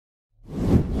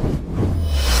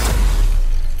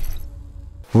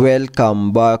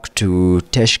Welcome back to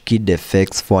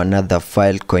TechKidFX for another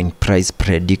Filecoin price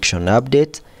prediction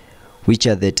update, which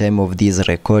at the time of this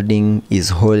recording is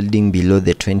holding below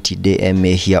the 20-day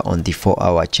MA here on the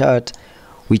 4-hour chart,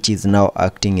 which is now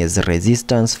acting as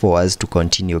resistance for us to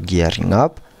continue gearing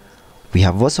up. We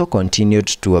have also continued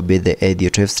to obey the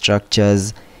Elliot wave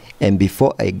structures, and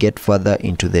before I get further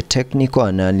into the technical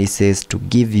analysis to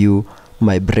give you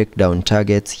my breakdown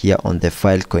targets here on the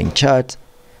Filecoin chart,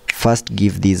 first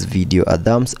give this video a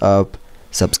thumbs up,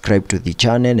 subscribe to the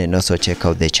channel, and also check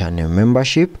out the channel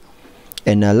membership.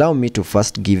 And allow me to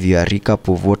first give you a recap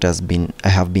of what I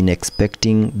have been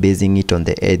expecting, basing it on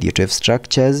the Elliot wave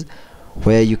structures,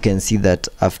 where you can see that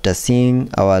after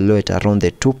seeing our low at around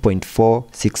the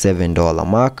 $2.467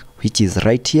 mark, which is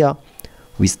right here,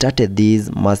 we started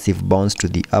this massive bounce to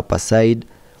the upper side,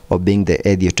 obeying the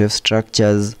Elliot wave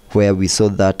structures, where we saw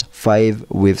that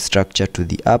 5-wave structure to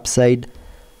the upside,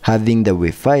 having the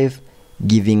wave 5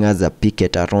 giving us a peak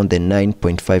at around the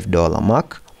 $9.5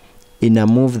 mark, in a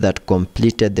move that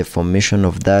completed the formation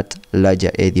of that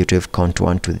larger Elliot wave count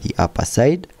 1 to the upper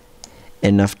side.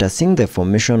 And after seeing the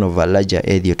formation of a larger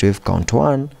Elliot wave count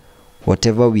 1,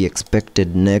 whatever we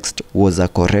expected next was a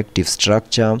corrective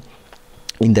structure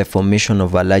in the formation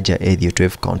of a larger Elliot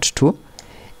wave count 2,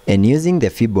 and using the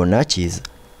Fibonacci's,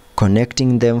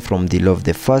 connecting them from the low of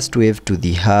the first wave to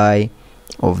the high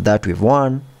of that wave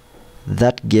 1,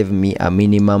 that gave me a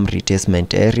minimum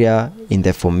retracement area in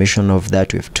the formation of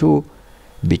that wave 2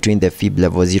 between the fib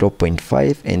level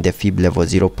 0.5 and the fib level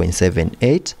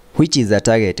 0.78, which is a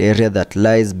target area that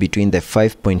lies between the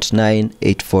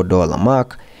 $5.984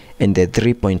 mark and the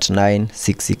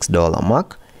 $3.966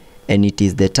 mark, and it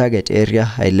is the target area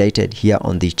highlighted here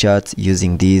on the charts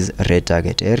using this red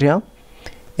target area.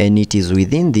 And it is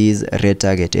within this red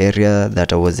target area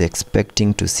that I was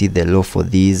expecting to see the low for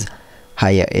this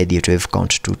higher Elliot wave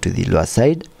count 2 to the lower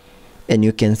side. And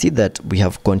you can see that we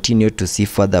have continued to see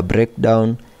further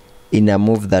breakdown in a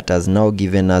move that has now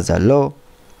given us a low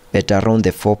at around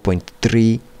the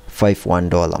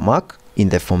 $4.351 mark in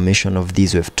the formation of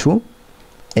this wave 2.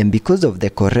 And because of the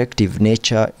corrective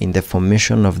nature in the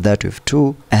formation of that wave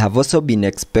 2, I have also been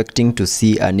expecting to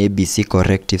see an ABC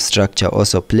corrective structure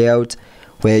also play out,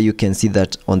 where you can see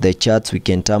that on the charts we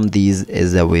can term these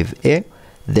as a wave A,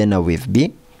 then a wave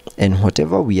B, and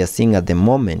whatever we are seeing at the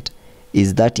moment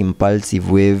is that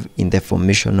impulsive wave in the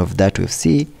formation of that wave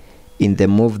C, in the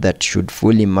move that should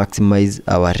fully maximize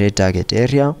our red target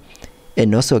area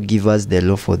and also give us the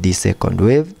low for this second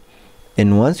wave.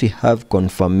 And once we have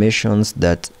confirmations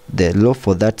that the low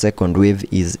for that second wave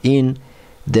is in,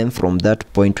 then from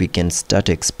that point we can start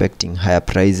expecting higher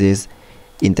prices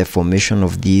in the formation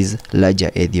of these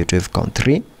larger Elliot wave count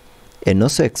 3, and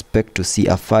also expect to see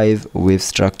a 5-wave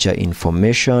structure in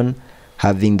formation,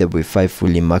 having the wave 5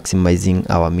 fully maximizing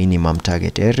our minimum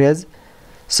target areas.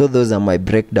 So those are my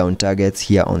breakdown targets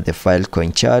here on the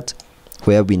Filecoin chart,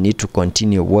 where we need to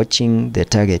continue watching the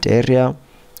target area,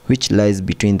 which lies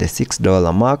between the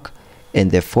 $6 mark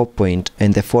and the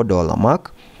 $4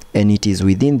 mark, and it is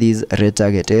within this red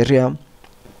target area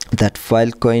that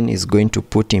Filecoin is going to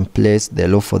put in place the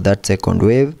low for that second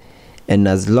wave. And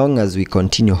as long as we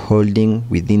continue holding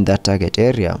within that target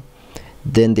area,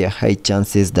 then there are high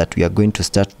chances that we are going to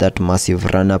start that massive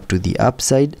run up to the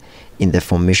upside in the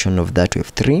formation of that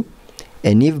wave 3.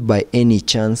 And if by any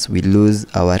chance we lose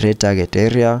our red target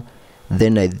area,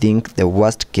 then I think the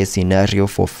worst case scenario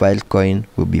for Filecoin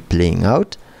will be playing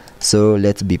out. So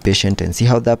let's be patient and see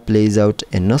how that plays out.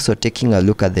 And also taking a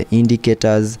look at the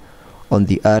indicators on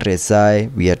the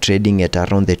RSI, we are trading at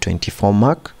around the 24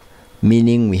 mark,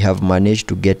 meaning we have managed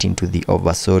to get into the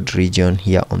oversold region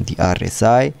here on the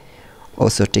RSI.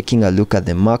 Also taking a look at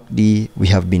the MACD, we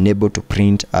have been able to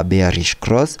print a bearish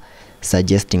cross,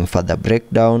 suggesting further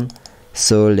breakdown.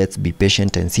 So let's be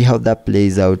patient and see how that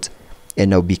plays out,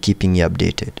 and I'll be keeping you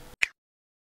updated.